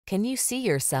Can you see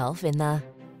yourself in the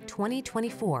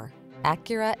 2024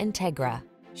 Acura Integra?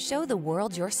 Show the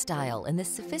world your style in this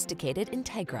sophisticated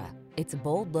Integra. Its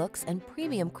bold looks and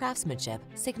premium craftsmanship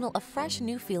signal a fresh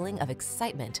new feeling of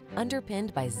excitement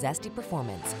underpinned by zesty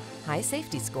performance, high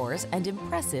safety scores, and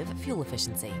impressive fuel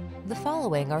efficiency. The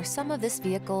following are some of this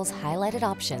vehicle's highlighted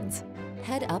options: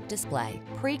 head-up display,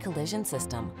 pre-collision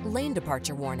system, lane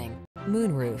departure warning,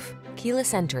 moonroof,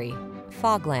 keyless entry,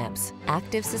 fog lamps,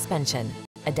 active suspension,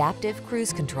 adaptive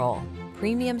cruise control,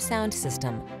 premium sound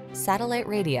system, satellite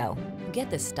radio. Get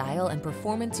the style and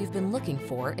performance you've been looking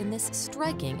for in this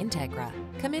striking Integra.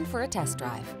 Come in for a test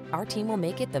drive. Our team will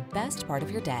make it the best part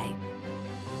of your day.